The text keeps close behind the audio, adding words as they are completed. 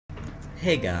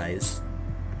Hey guys.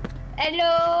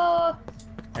 Hello!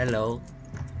 Hello.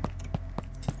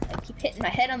 I keep hitting my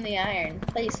head on the iron.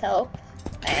 Please help.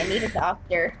 I need a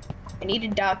doctor. I need a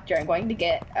doctor. I'm going to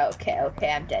get... Okay,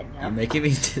 I'm dead now. You're making me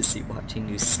dizzy watching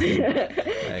you sleep.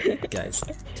 Alright, guys.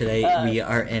 Today we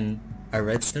are in our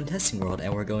redstone testing world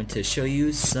and we're going to show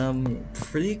you some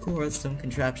pretty cool redstone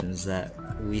contraptions that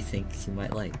we think you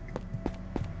might like.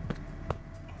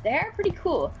 They're pretty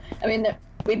cool. I mean,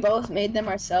 we both made them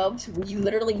ourselves. We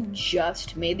literally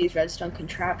just made these redstone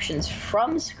contraptions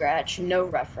from scratch, no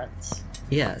reference.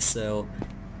 Yeah, so,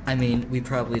 I mean, we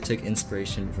probably took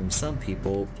inspiration from some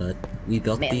people, but we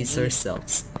built these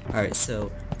ourselves. Alright,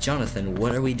 so, Jonathan,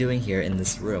 what are we doing here in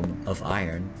this room of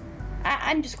iron?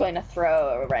 I'm just going to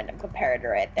throw a random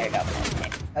comparator right there, don't mind me.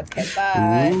 Okay,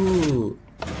 bye. Ooh!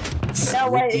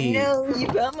 No, wait, no, you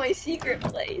got my secret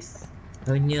place.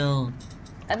 Oh no.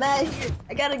 I'm out of here.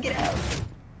 I gotta get out.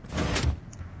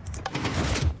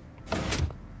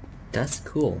 That's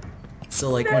cool. So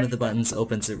like one of the buttons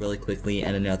opens it really quickly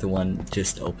and another one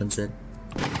just opens it?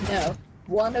 No.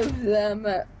 One of them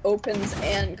opens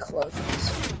and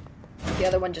closes. The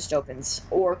other one just opens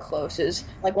or closes.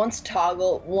 Like one's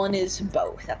toggle, one is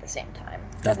both at the same time.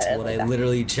 That's what I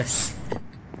literally just said.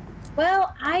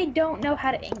 Well, I don't know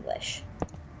how to English.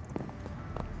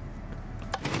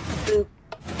 Boop.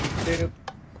 Boop.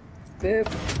 Boop.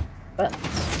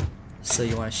 Buttons. So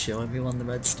you want to show everyone the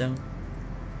redstone?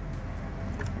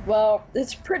 Well,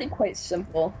 it's quite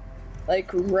simple.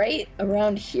 Like right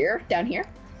around here, down here,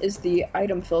 is the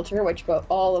item filter, which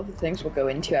all of the things will go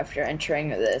into after entering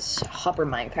this hopper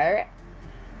minecart.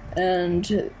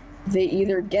 And they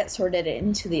either get sorted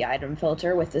into the item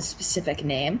filter with a specific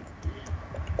name,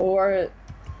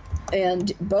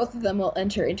 and both of them will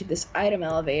enter into this item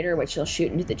elevator, which will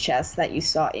shoot into the chest that you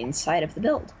saw inside of the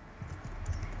build.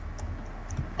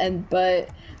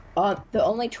 But the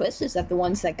only twist is that the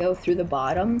ones that go through the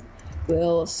bottom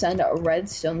will send a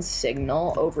redstone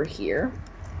signal over here.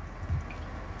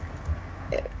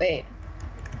 Wait,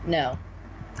 no,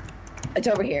 it's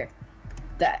over here.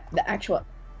 The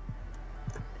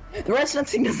redstone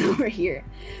signal's over here.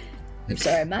 I'm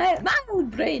sorry, my old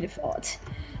brain thought.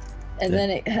 And then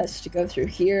it has to go through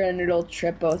here, and it'll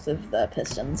trip both of the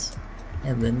pistons.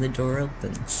 And then the door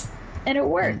opens. And it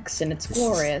works, and it's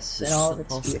glorious, and all of its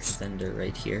pulse extender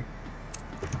right here.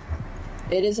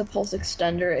 It is a pulse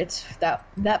extender. It's that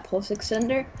pulse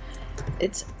extender.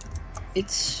 It's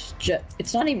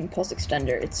not even pulse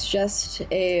extender. It's just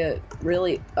a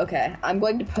really okay. I'm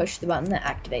going to push the button that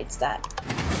activates that.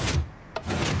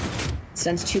 It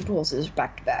sends two pulses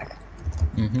back to back.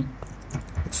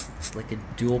 It's like a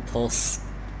dual pulse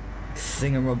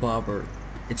thingamabobber.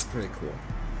 It's pretty cool.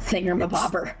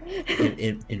 Thingamabobber.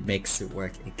 It makes it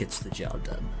work. It gets the job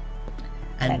done.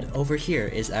 And over here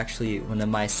is actually one of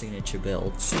my signature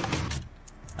builds.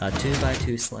 A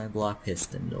 2x2 slime block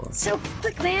piston door. So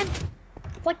quick, man!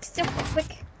 Like so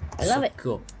quick. I love it.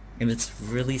 Cool. And it's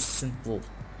really simple.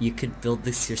 You could build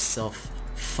this yourself.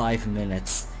 5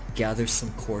 minutes. Gather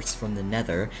some quartz from the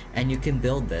nether, and you can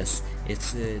build this.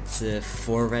 It's a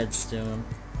 4 redstone,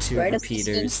 2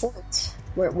 repeaters.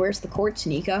 Where's the quartz,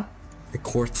 Nico? The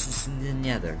quartz is in the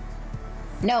nether.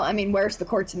 No, I mean, where's the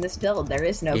quartz in this build? There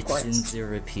is no quartz. It's in the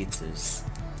repeaters.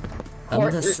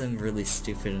 Unless I'm really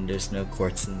stupid and there's no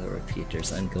quartz in the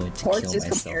repeaters, I'm going to kill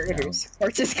myself now.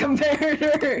 Quartz is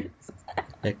comparators!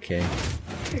 Okay.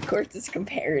 Quartz is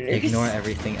comparators. Ignore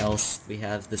everything else we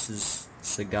have. This is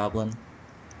a goblin.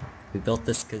 We built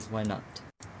this because why not?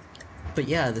 But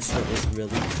yeah, this build is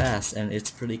really fast and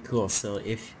it's pretty cool, so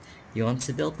if you want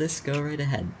to build this, go right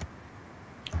ahead.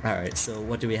 Alright, so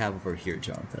what do we have over here,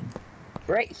 Jonathan?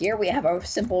 Right here we have a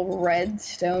simple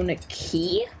redstone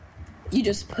key. You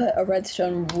just put a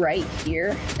redstone right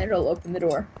here and it'll open the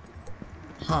door.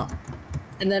 Huh.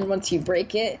 And then once you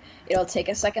break it, it'll take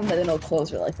a second, but then it'll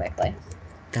close really quickly.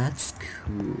 That's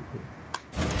cool.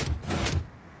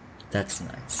 That's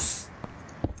nice.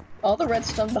 All the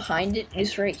redstone behind it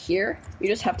is right here. You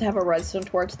just have to have a redstone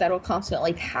torch that'll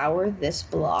constantly power this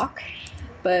block.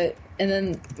 And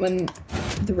then when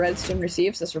the redstone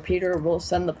receives, this repeater will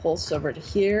send the pulse over to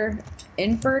here,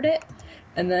 invert it,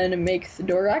 and then make the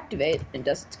door activate, and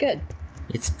does its good.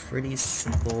 It's pretty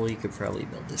simple. You could probably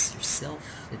build this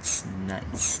yourself. It's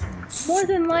nice. More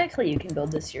than likely you can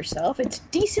build this yourself. It's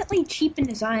decently cheap in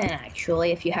design,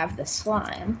 actually, if you have the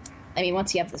slime. I mean,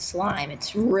 once you have the slime,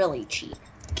 it's really cheap.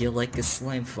 Get like a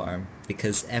slime farm,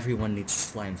 because everyone needs a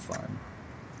slime farm.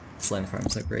 Slime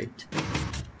farms are great.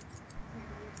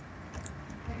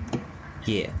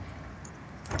 Yeah.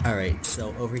 Alright,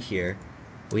 so over here,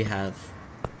 we have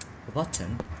a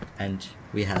button, and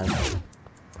we have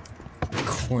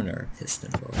corner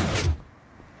piston door.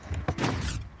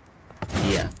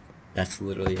 Yeah, that's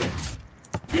literally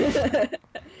it.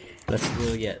 That's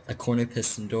literally it. A corner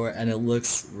piston door, and it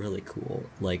looks really cool,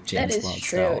 like James Bond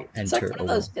style. It's like one of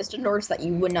those piston doors that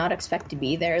you would not expect to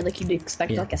be there. Like you'd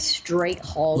expect like a straight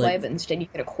hallway, but instead you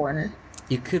get a corner.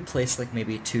 You could place like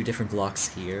maybe 2 different blocks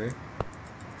here,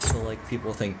 so like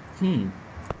people think,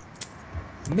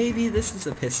 maybe this is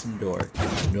a piston door.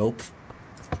 Nope.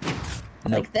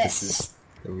 Like this. This is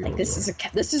the real like this door.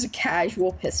 this is a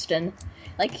casual piston.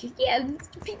 Like yeah,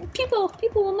 people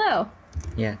will know.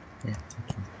 Yeah. Okay.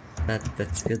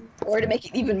 That's good. Or to make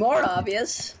it even more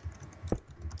obvious.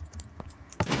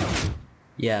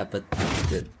 Yeah, but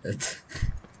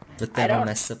that will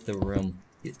mess up the room.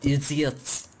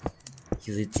 Idiots.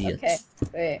 You idiots.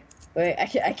 Okay, wait,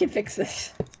 I can fix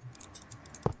this.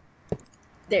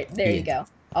 There you go.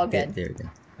 All good. There you go.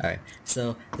 Alright,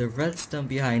 so the redstone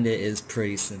behind it is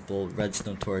pretty simple.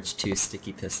 Redstone torch, 2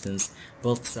 sticky pistons,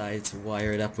 both sides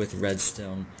wired up with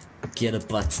redstone. Get a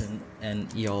button,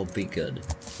 and you'll be good.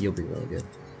 You'll be really good.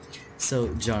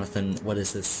 So, Jonathan, what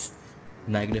is this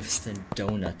magnificent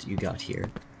donut you got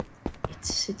here?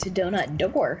 It's a donut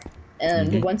door,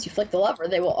 and once you flick the lever,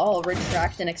 they will all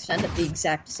retract and extend at the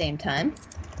exact same time.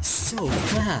 So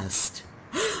fast!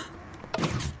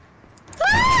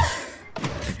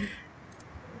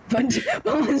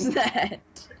 What was that?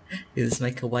 It was my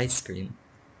kawaii scream.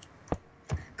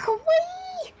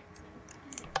 Kawaii!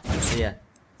 So yeah,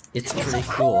 it's pretty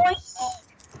cool.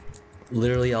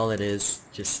 Literally all it is,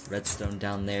 just redstone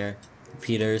down there,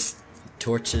 repeaters,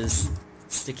 torches,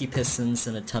 sticky pistons,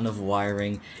 and a ton of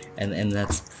wiring, and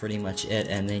that's pretty much it.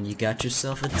 And then you got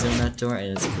yourself a donut door,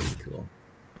 and it's pretty cool.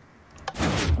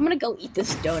 I'm gonna go eat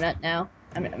this donut now.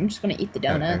 I'm just gonna eat the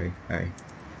donut. Alright.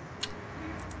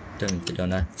 Don't eat the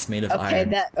donut. It's made of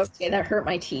iron. That hurt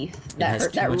my teeth. That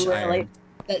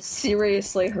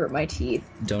seriously hurt my teeth.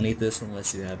 Don't eat this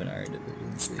unless you have an iron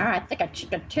deficiency. Alright, I think I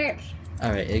chicken tips.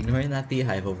 Alright, ignoring that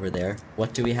beehive over there,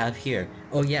 what do we have here?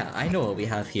 Oh yeah, I know what we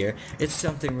have here. It's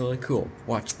something really cool.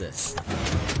 Watch this.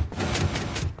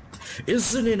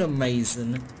 Isn't it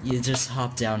amazing? You just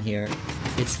hop down here.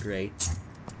 It's great.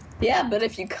 Yeah, but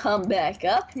if you come back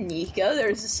up, Nico,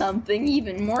 there's something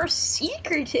even more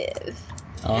secretive.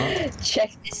 Check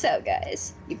this out,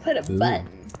 guys. You put a button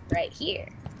right here,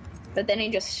 but then you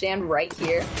just stand right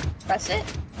here, press it,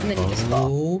 and then you just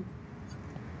fall.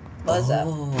 Buzz up.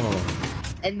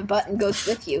 And the button goes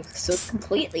with you, so it's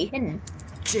completely hidden.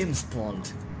 James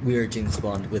Bond. We are James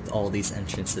Bond with all these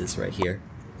entrances right here.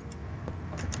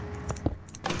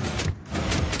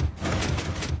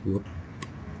 Whoop.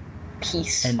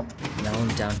 Peace. And now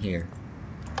I'm down here.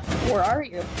 Where are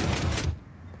you?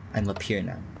 I'm up here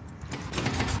now.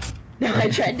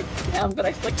 I tried to get down, but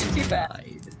I flicked it too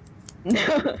fast.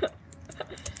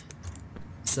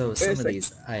 So some of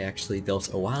these I actually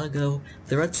built a while ago.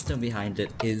 The redstone behind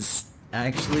it is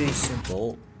actually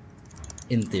simple,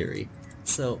 in theory.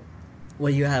 So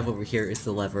what you have over here is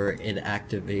the lever. It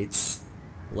activates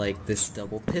like this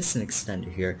double piston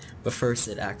extender here. But first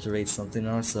it activates something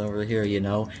else over here, you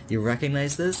know. You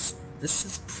recognize this? This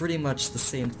is pretty much the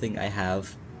same thing I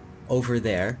have over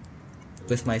there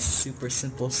with my super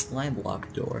simple slime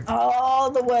block door.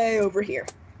 All the way over here.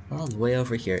 All the way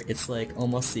over here. It's like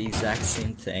almost the exact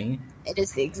same thing. It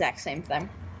is the exact same thing.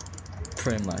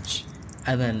 Pretty much.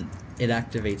 And then it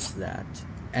activates that.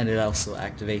 And it also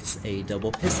activates a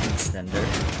double piston extender,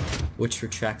 which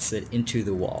retracts it into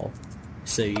the wall.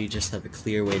 So you just have a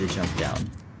clear way to jump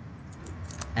down.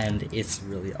 And it's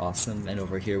really awesome. And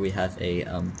over here we have a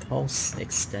pulse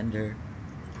extender.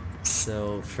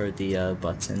 So for the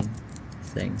button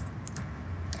thing.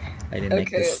 I didn't make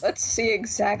this. Okay, let's see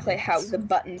exactly how the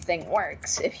button thing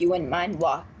works, if you wouldn't mind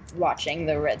watching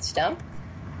the redstone.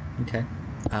 Okay,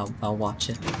 I'll watch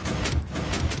it.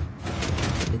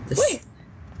 Wait!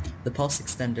 The pulse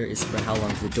extender is for how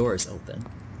long the door is open.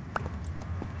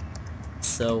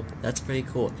 So, that's pretty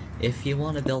cool. If you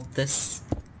want to build this,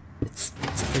 it's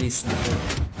pretty simple.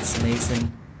 It's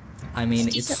amazing. I mean,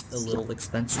 it's a little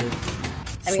expensive.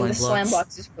 I mean, the slime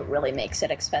blocks is what really makes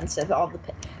it expensive. All the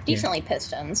decently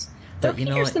pistons. But you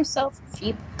know what? Themselves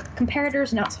cheap.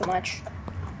 Comparators, not so much.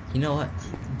 You know what?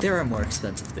 There are more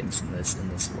expensive things in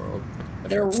this world.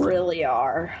 There really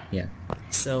are. Yeah.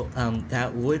 So,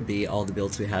 that would be all the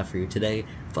builds we have for you today,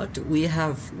 but we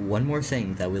have one more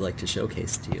thing that we'd like to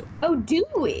showcase to you. Oh, do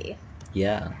we?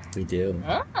 Yeah, we do.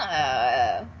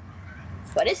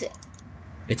 What is it?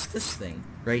 It's this thing,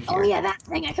 right here. Oh yeah, that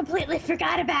thing. I completely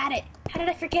forgot about it. How did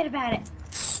I forget about it?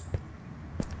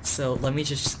 So, let me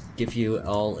just give you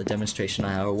all a demonstration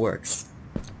on how it works.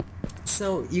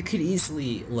 So you could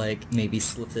easily, like, maybe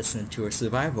slip this into a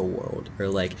survival world, or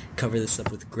like, cover this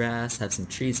up with grass, have some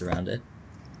trees around it.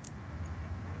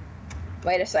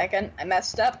 Wait a second, I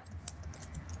messed up.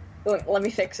 Let me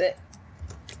fix it.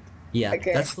 Yeah,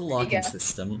 Okay, that's the locking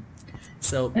system.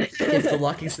 So, if the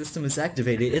locking system is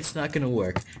activated, it's not gonna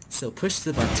work. So push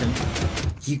the button,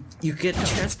 you get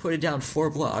transported down 4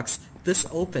 blocks, this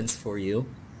opens for you,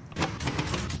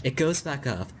 it goes back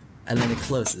up, and then it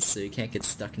closes so you can't get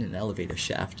stuck in an elevator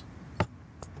shaft.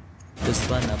 There's a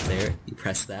button up there, you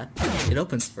press that, it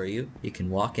opens for you, you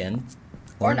can walk in,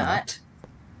 or not.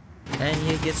 And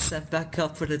you get sent back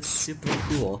up, but it's super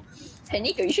cool. Hey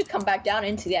Nico, you should come back down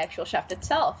into the actual shaft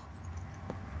itself.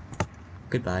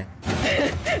 Goodbye.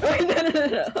 Wait,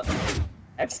 no.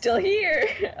 I'm still here.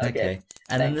 Okay.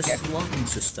 And then this is the locking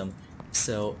system.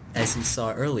 So, as you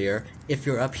saw earlier, if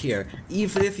you're up here,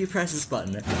 even if you press this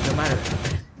button, no matter...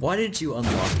 Why did you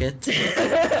unlock it?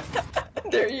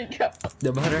 There you go.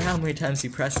 No matter how many times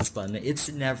you press this button, it's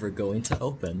never going to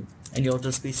open. And you'll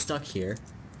just be stuck here.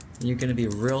 And you're gonna be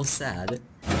real sad,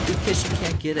 because you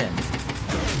can't get in.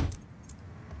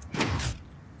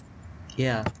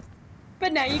 Yeah.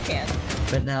 But now you can.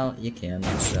 But now you can,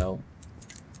 so...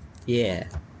 Yeah.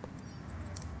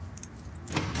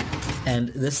 And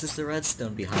this is the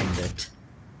redstone behind it.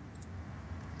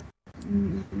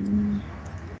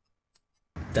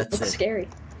 That's Looks it. scary.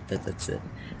 That's it.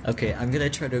 Okay, I'm gonna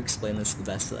try to explain this the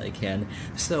best that I can.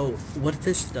 So, what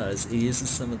this does, it uses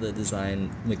some of the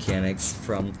design mechanics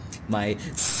from my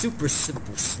super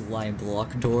simple slime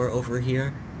block door over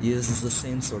here. It uses the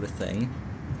same sort of thing,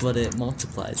 but it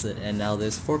multiplies it, and now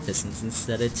there's 4 pistons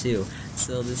instead of 2.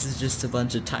 So this is just a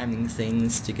bunch of timing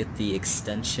things to get the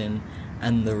extension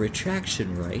and the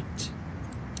retraction right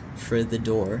for the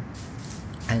door,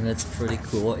 and that's pretty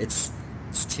cool. It's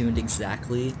tuned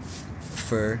exactly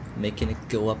for making it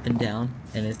go up and down,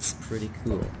 and it's pretty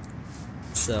cool.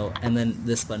 So, and then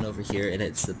this button over here, it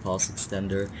hits the pulse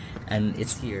extender, and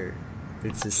it's here.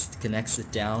 It just connects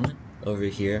it down over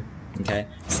here. Okay,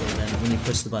 so then when you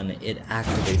push the button, it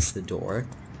activates the door,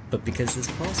 but because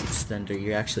this pulse extender,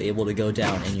 you're actually able to go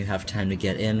down and you have time to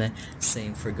get in,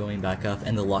 same for going back up,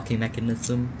 and the locking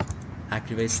mechanism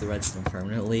activates the redstone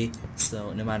permanently,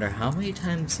 so no matter how many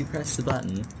times you press the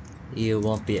button, you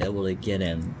won't be able to get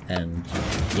in, and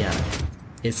yeah,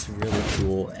 it's really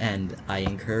cool, and I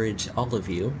encourage all of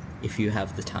you, if you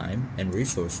have the time and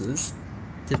resources,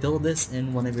 to build this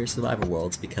in one of your survival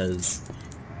worlds, because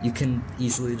you can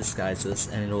easily disguise this,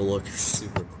 and it'll look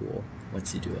super cool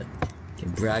once you do it. You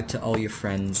can brag to all your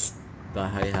friends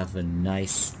about how you have a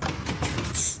nice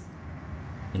entrance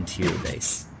into your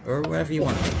base, or wherever you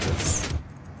want to make this.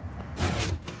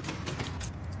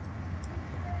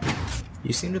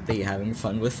 You seem to be having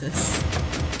fun with this.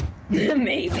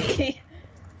 Maybe.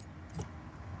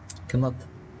 Come up.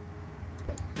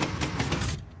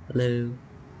 Hello.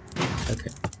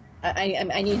 Okay.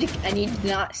 I need to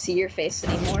not see your face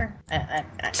anymore. I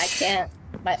can't.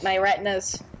 My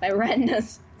retinas.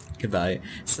 Goodbye.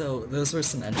 So those were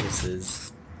some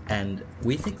entrances, and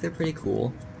we think they're pretty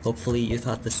cool. Hopefully you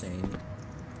thought the same.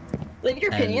 Leave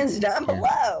your opinions down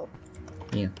below.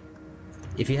 Yeah.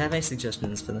 If you have any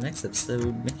suggestions for the next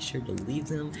episode, make sure to leave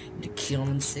them in the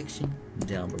comment section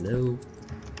down below.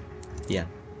 Yeah.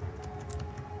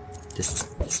 This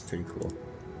is pretty cool.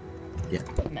 Yeah.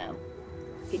 No.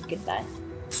 Goodbye.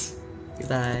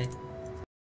 Goodbye.